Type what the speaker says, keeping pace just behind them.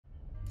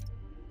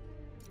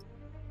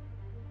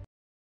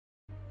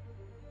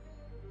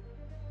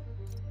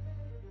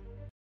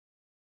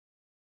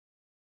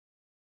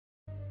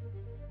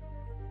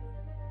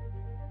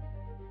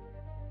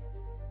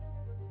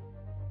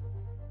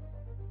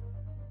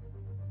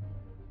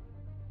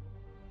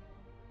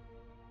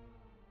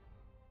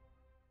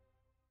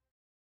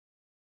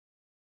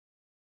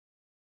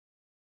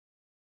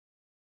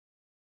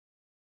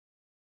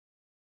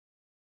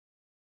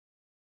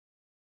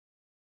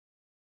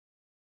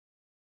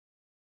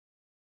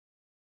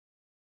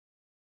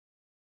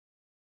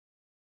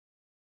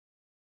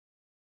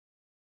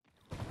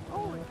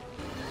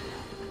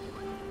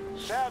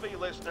Savvy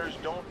listeners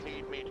don't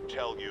need me to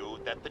tell you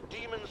that the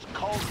Demon's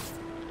cult,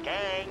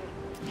 gang,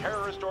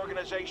 terrorist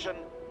organization,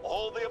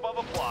 all the above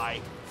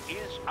apply,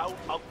 is out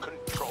of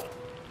control.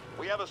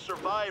 We have a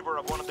survivor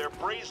of one of their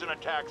brazen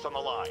attacks on the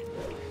line.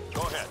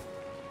 Go ahead.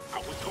 I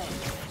was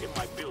home in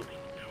my building.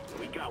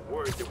 We got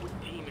word there were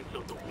demons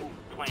of the roof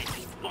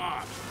planting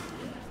bombs.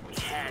 We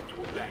had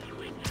to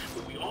evacuate,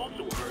 but we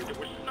also heard there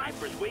were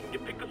snipers waiting to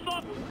pick us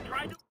off when we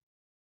tried to...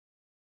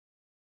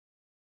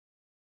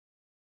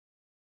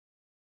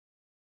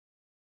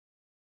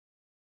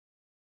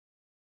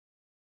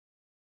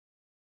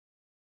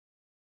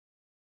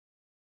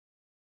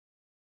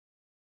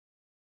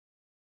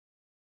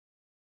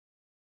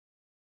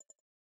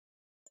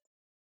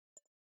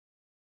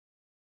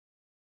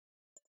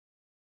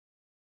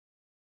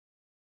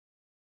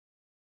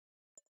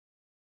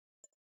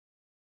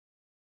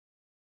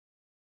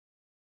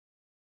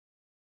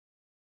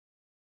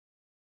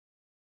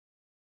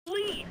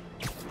 Leave!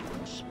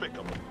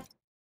 Despicable.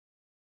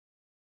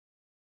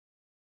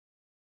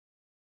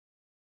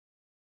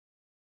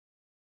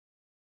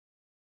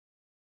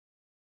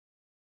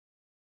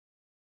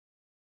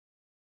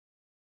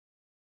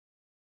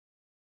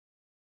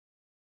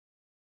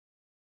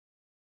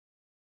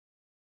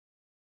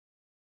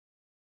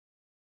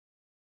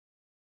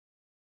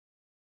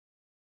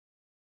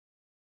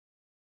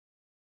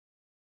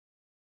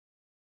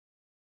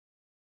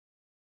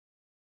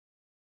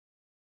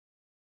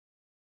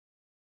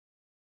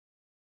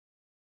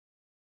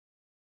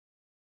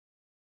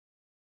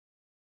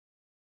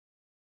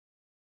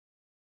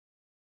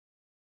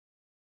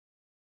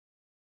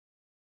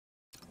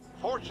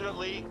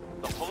 Fortunately,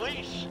 the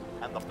police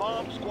and the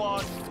bomb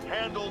squad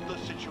handled the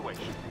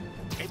situation.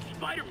 It's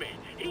Spider-Man.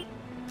 He...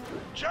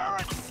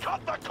 Jared,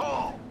 cut the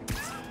call!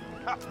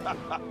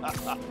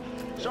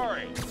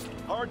 Sorry,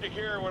 hard to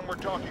hear when we're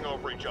talking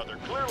over each other.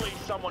 Clearly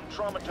someone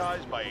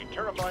traumatized by a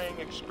terrifying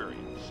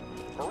experience.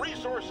 For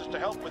resources to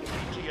help with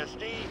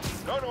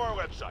PTSD, go to our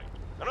website.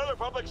 Another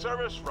public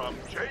service from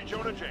J.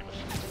 Jonah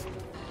Jameson.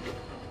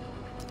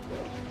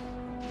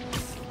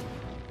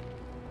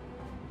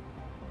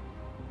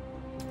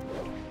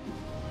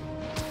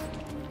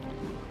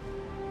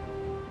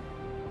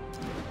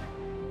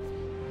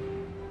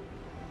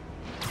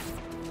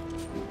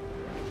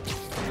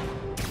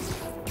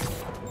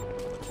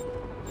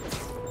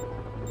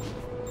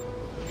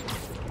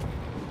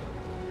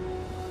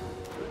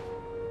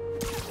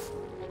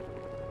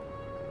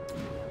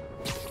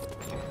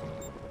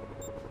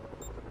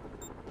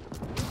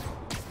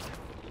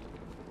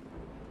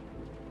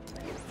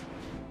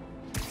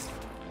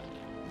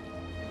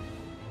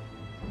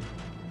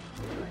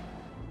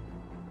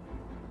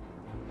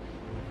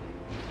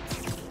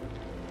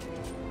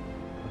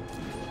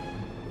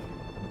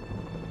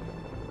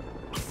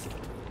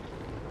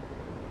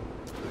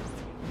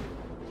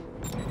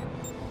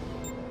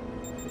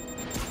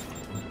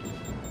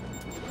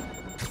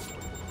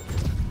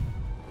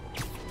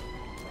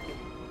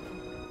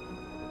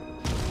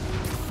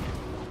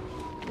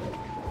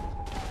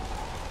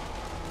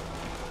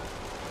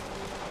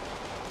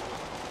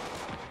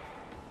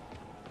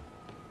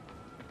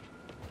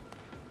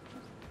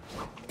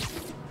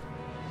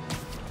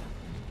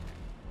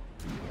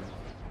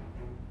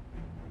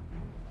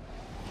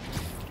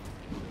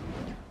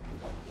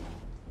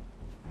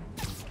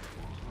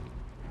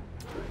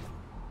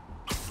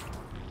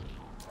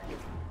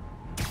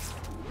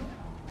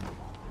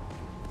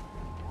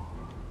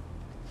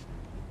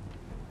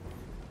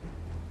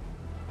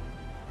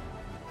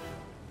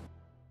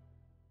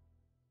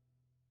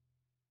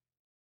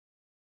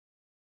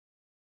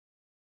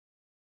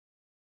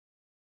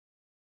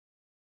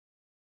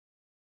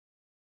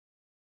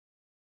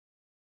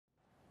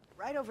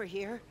 Right over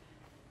here.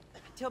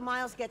 Until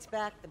Miles gets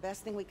back, the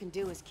best thing we can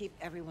do is keep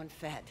everyone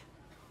fed.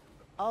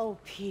 Oh,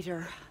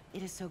 Peter,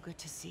 it is so good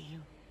to see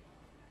you.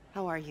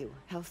 How are you?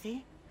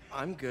 Healthy?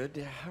 I'm good.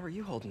 How are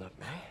you holding up,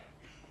 May?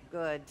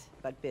 Good,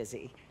 but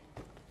busy.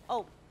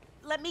 Oh,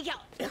 let me go.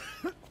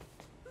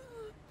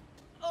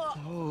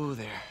 Oh,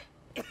 there.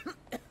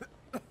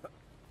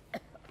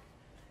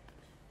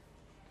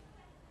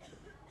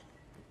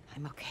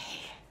 I'm okay.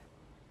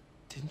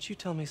 Didn't you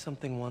tell me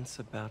something once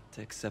about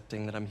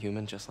accepting that I'm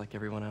human just like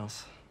everyone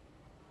else?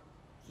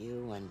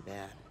 You and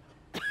Ben.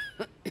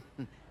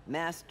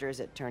 Masters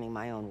at turning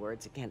my own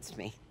words against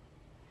me.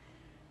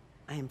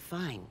 I am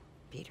fine,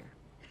 Peter.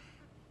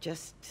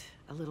 Just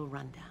a little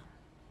rundown.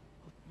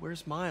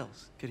 Where's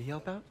Miles? Could he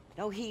help out?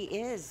 Oh, he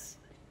is.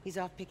 He's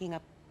off picking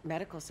up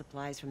medical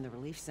supplies from the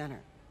relief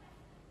center.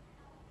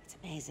 It's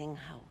amazing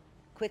how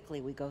quickly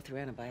we go through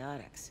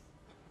antibiotics.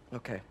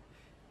 Okay.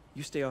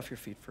 You stay off your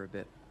feet for a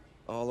bit.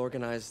 I'll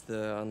organize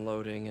the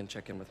unloading and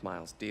check in with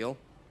Miles. Deal?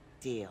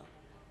 Deal.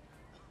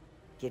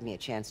 Give me a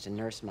chance to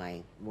nurse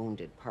my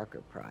wounded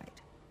Parker pride.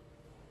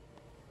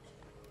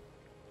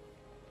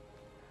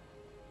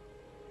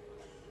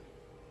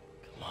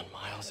 Come on,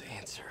 Miles,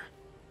 answer.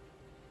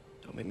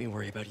 Don't make me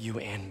worry about you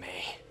and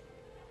May.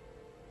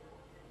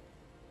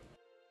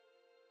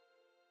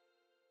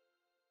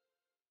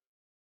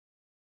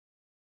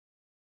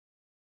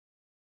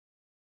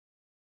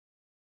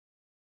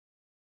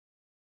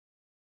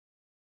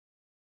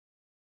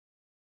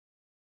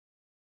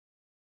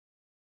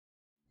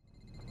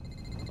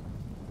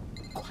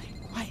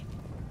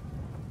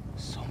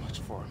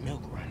 for a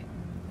milk run.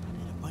 How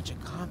did a bunch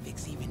of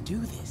convicts even do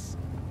this?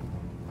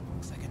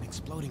 Looks like an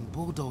exploding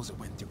bulldozer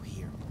went through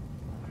here.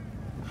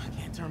 I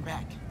can't turn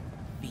back.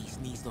 Beast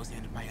needs those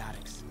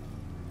antibiotics.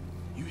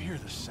 You hear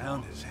the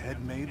sound his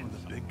head made when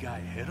the big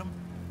guy hit him?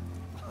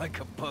 Like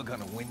a bug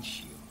on a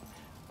windshield.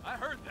 I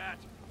heard that.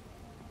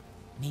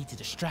 Need to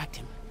distract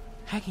him.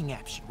 Hacking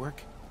app should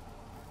work.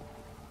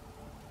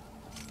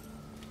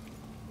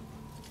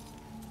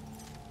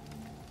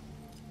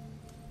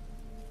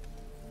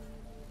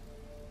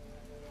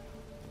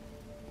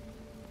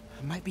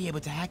 I might be able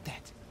to hack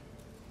that.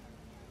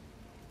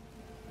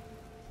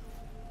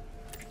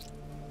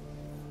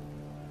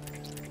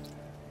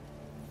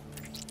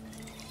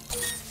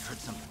 Heard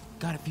something.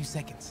 Got a few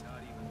seconds.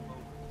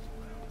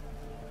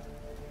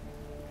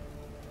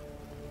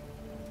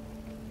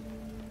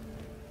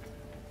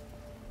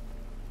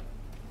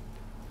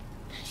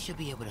 Should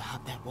be able to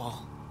hop that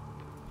wall.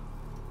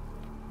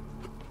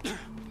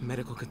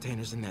 Medical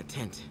containers in that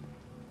tent.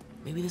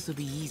 Maybe this will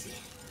be easy.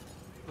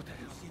 What the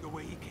hell? See the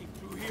way he came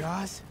through here?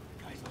 Gauze?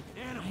 Guy's like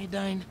an animal.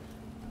 Iodine?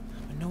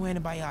 But no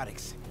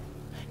antibiotics.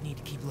 I need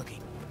to keep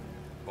looking.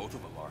 Both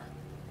of them are.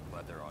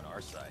 Glad they're on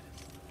our side.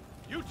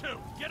 You two,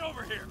 get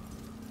over here.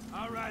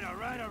 All right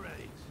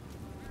already.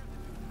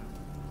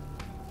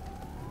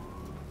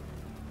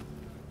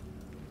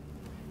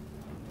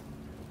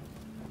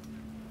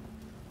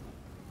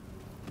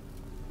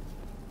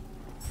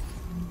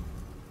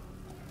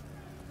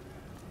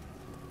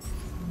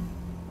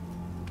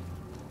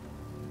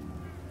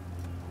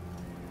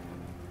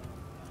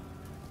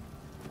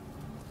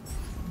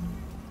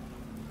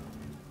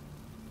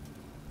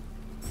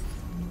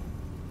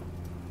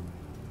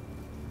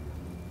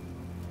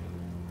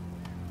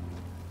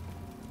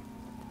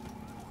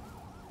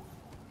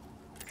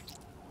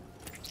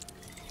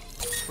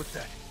 What's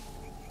that?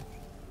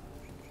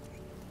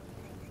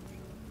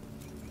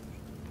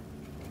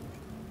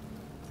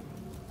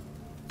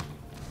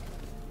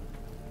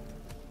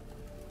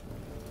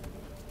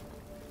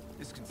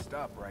 This can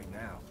stop right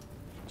now.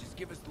 Just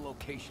give us the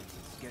locations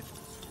and schedules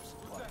for your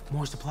supplies.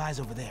 More supplies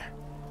over there.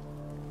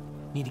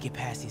 Need to get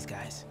past these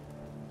guys.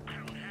 I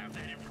don't have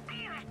that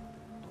information.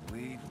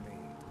 Believe me,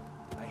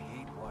 I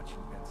hate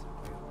watching Benson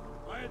fail.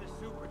 Why are the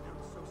super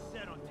dudes so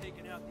set on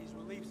taking out these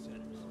relief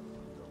centers?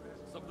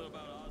 Something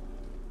about Oz.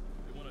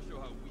 They want to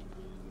show how weak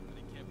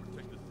they can't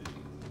protect the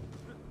city.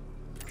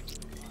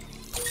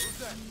 Who's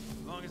that?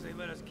 As long as they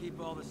let us keep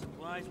all the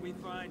supplies we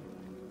find,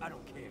 I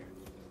don't care.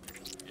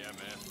 Yeah,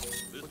 man.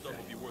 This stuff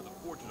will be worth a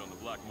fortune on the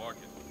black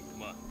market.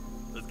 Come on,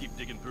 let's keep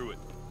digging through it.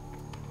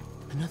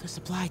 Another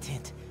supply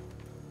tent.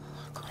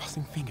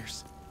 Crossing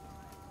fingers.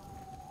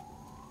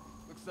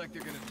 Looks like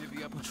they're gonna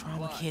divvy up No the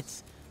trauma supplies.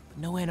 kits, but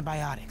no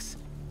antibiotics.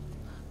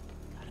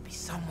 Gotta be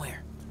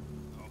somewhere.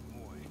 Oh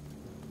boy.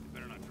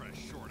 Better not try to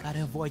short it.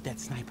 Gotta avoid that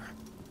sniper.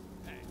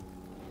 Hey.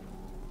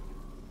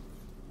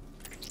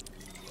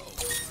 Oh,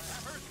 I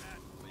heard that.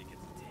 Make it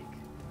stick.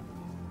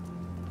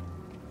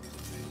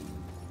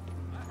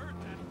 I heard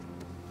that.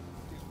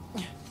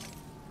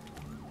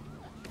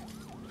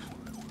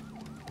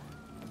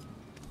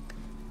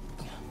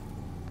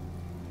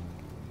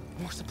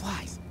 More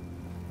supplies.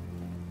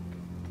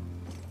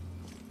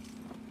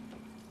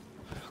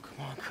 Oh,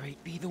 come on,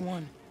 Crate, be the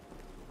one.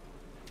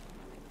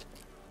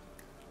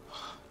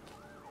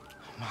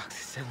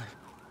 Amoxicillin.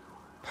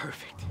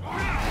 Perfect.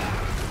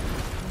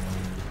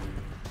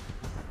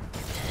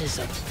 That is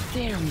a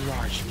very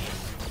large man.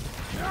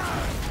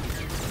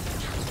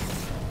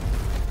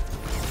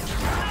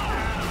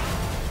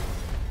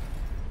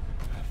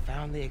 I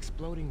found the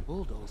exploding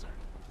bulldozer.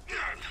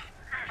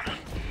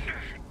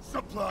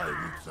 Supply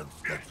routes and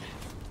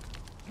schedules.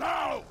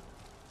 Now!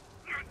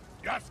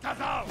 Я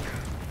сказал!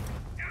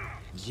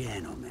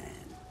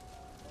 Gentlemen,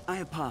 I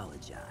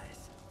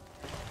apologize.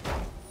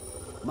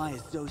 My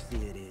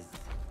associate is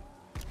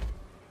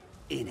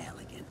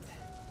inelegant.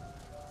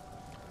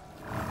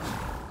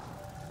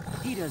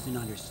 He doesn't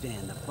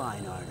understand the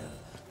fine art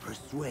of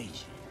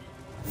persuasion.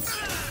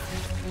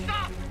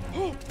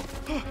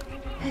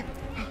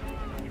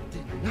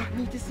 Did not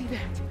need to see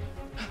that.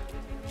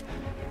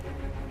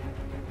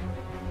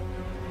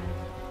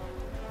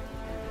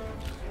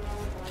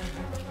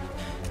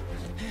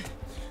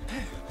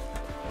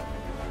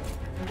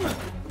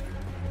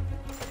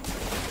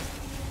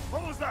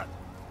 What was that?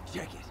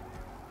 Check it.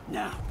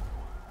 Now.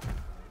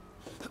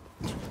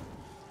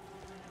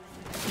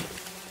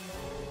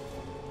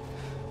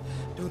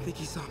 Don't think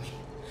he saw me.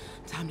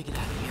 Time to get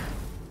out of here.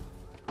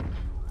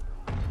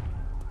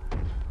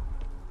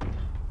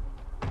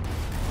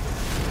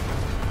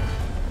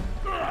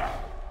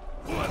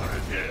 Whoever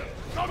is here,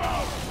 come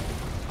out!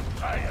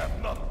 I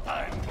have no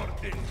time for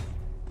this.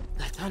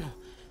 That tunnel.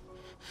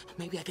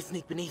 Maybe I can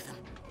sneak beneath him.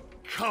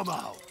 Come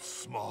out,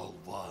 small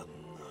one.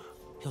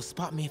 He'll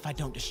spot me if I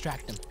don't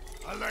distract him.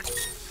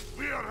 Alex,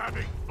 we are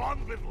having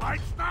fun with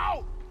lights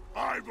now?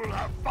 I will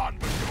have fun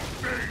with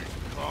your feet.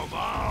 Come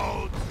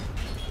out!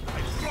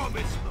 I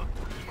promise not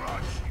to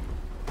crush you.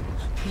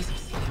 Please don't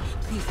see me.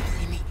 Please don't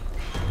see me.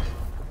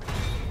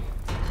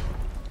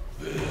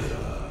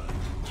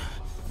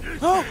 This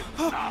Oh!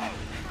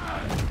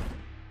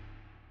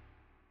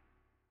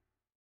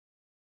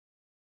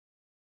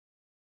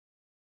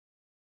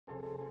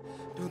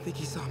 Don't think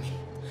he saw me.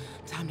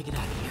 Time to get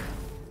out of here.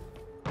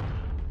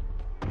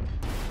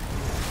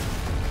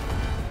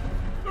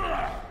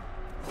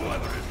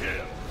 Whoever is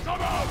here,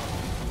 come out!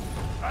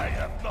 I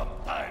have no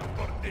time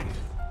for this.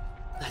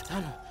 That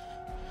tunnel.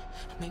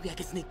 Maybe I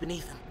can sneak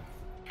beneath him.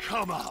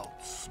 Come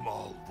out,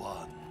 small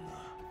one.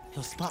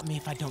 He'll spot me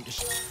if I don't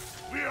destroy.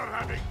 We are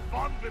having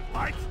fun with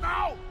lights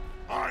now?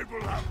 I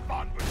will have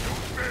fun with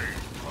you, me.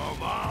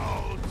 Come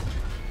out.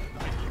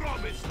 I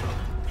promise not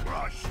to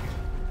crush you.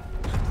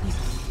 Please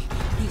don't see me.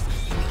 Please don't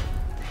see me.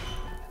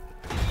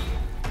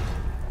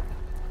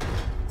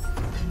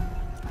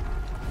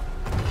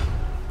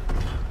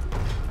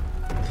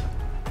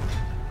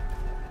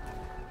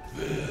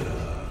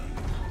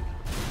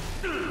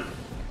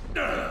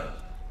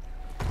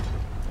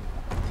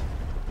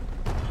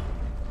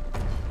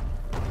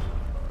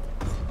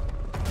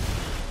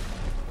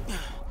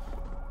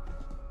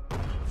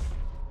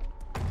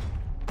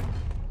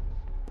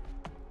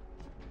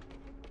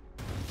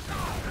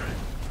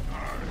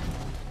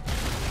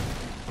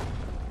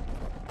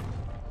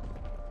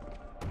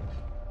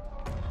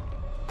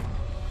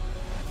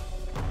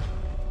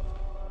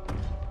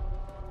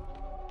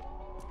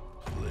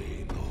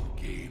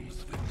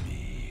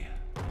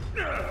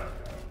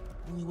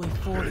 Only way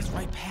forward is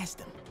right past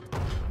him.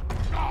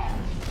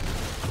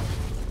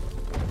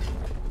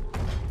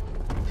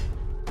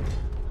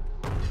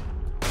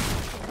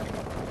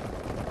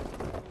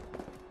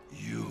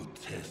 You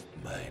test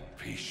my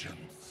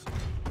patience.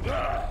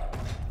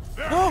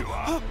 There you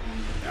are!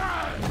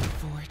 Wait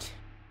for it.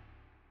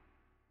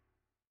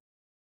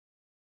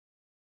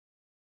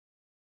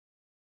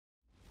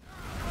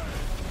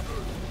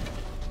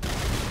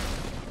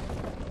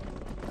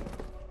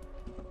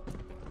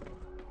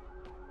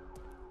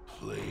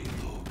 Play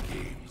no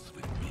games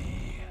with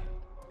me.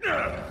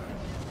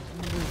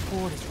 Only way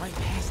forward is right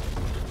past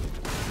him.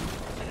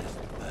 Test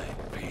my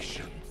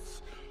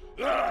patience.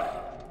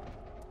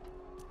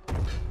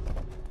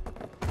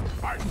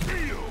 I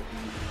see you!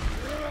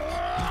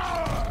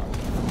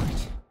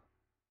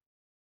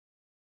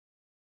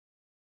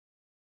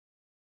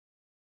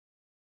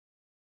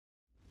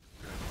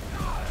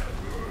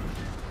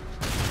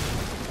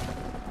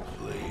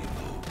 Play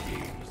no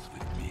games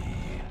with me.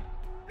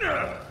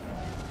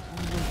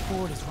 Only way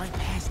forward is right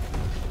past him.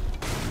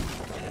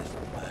 Test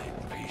my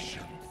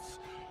patience.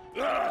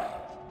 Come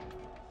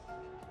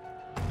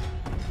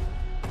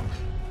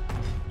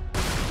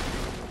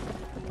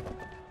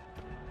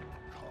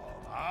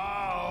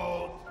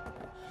out!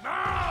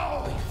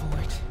 Now! Wait for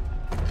it.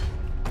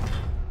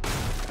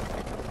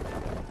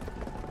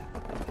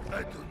 I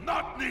do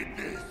not need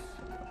this!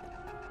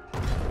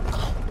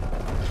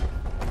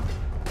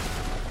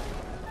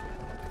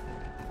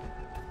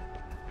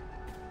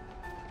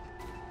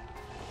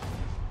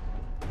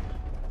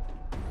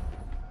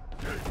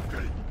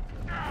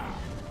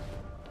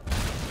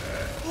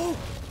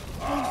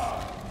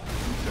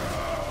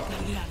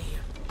 Gotta get out of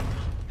here.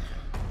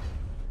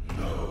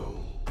 No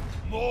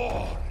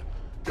more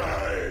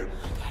game!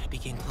 Gotta be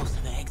getting close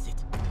to the exit.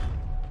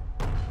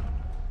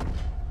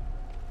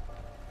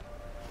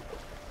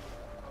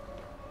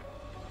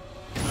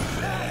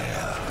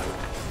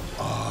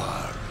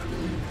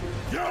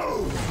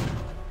 You!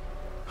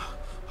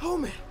 Oh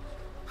man.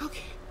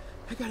 Okay.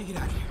 I gotta get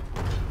out of here.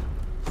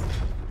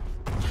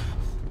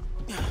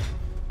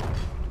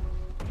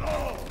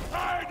 No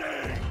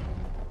hiding!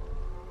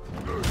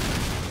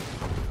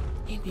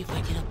 Maybe if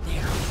I get up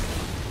there.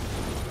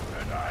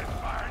 And I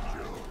find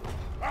you,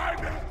 I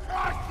will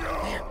crush you!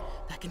 There.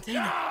 That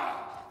container.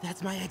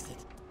 That's my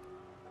exit.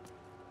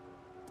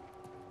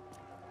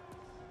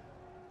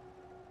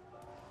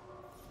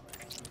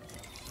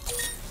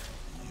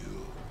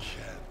 You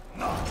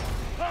cannot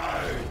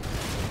hide!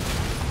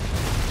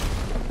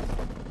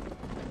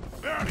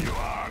 There you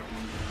are!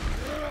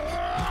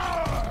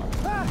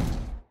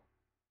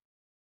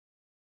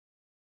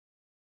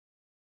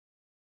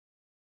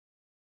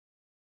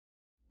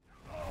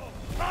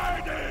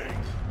 Hiding!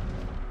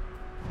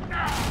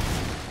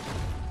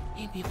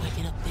 Maybe if I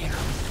get up there,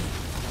 I'll be safe.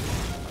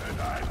 And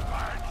I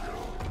find you,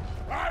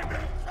 I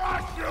will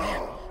crush you!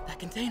 There. That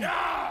container.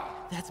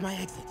 That's my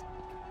exit.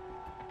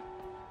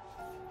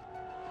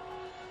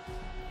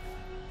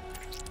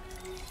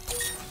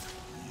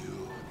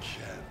 You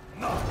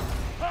cannot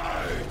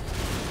hide!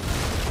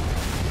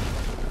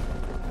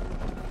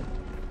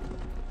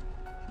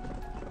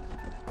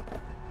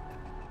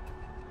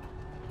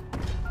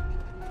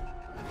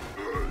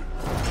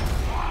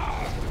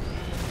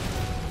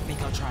 I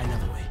think I'll try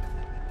another way.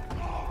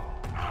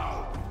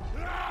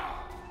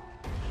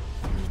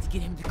 I need to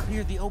get him to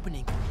clear the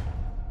opening.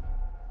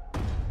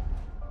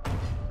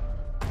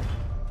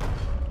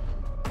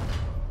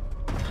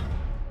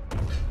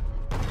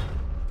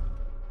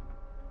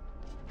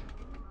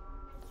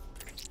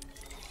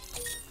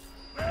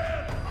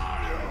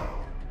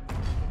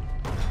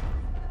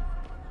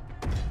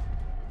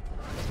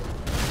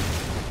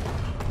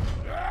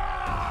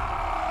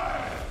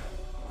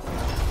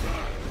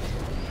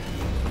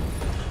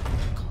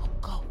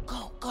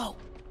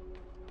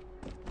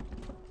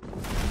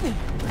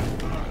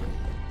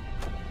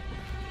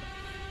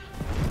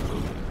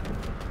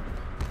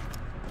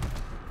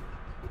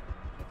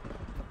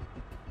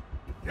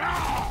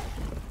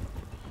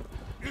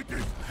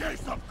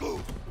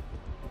 food!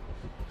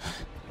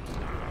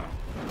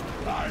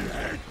 I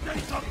hate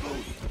decent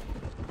food!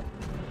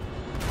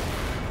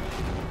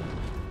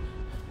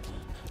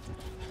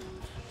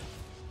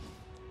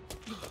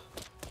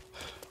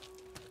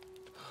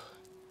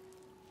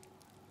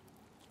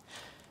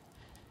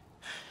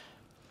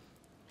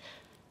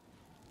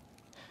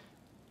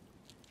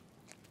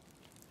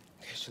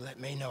 Should let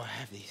May know I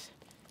have these.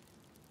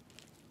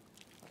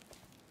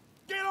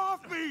 Get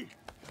off me!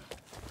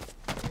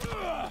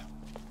 Ugh.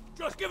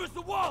 Just give us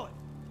the wallet!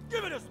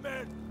 Give it us,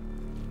 man!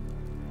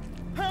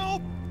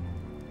 Help!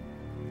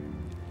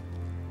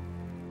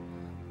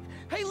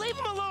 Hey, leave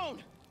him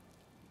alone!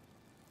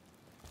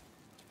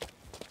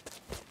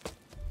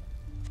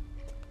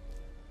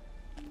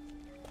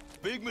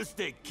 Big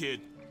mistake, kid.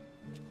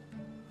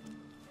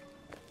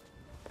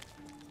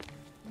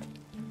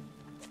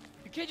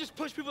 You can't just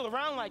push people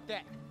around like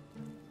that.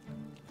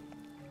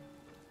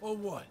 Or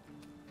what?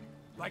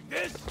 Like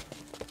this?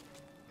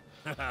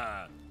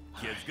 Haha,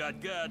 kid's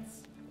got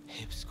guts.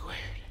 Hip squared.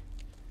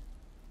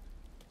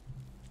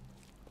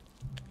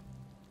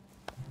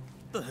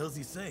 What the hell's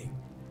he saying?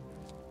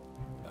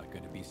 Not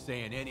gonna be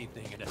saying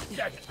anything in a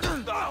second.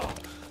 Oh!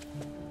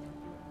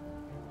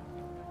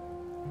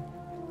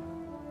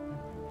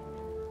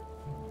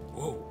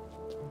 Whoa.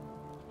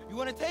 You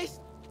want a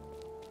taste?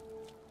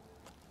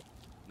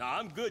 Nah,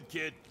 I'm good,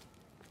 kid.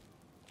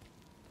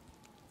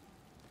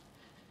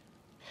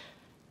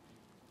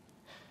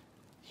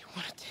 You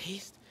want a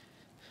taste?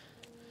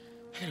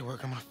 I gotta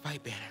work on my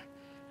fight banner.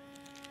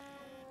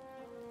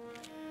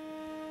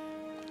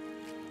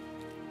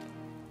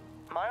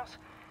 Miles?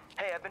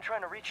 Hey, I've been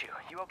trying to reach you.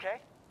 You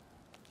okay?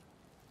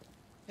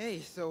 Hey,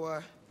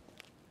 so,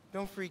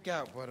 don't freak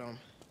out, but, I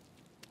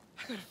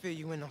gotta fill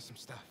you in on some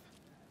stuff.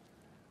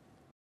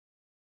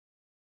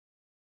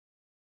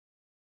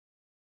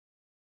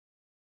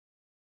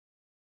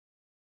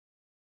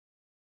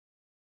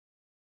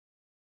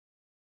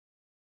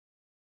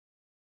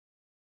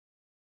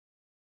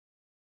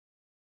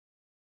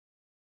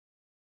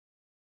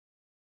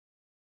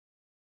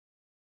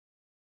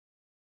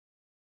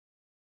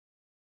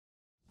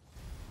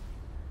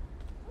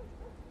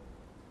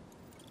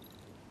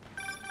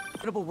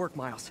 Incredible work,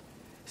 Miles.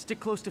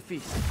 Stick close to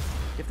Feast.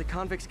 If the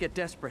convicts get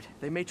desperate,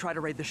 they may try to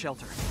raid the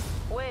shelter.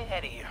 Way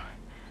ahead of you.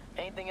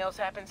 Anything else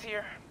happens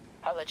here,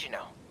 I'll let you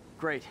know.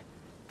 Great.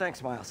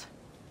 Thanks, Miles.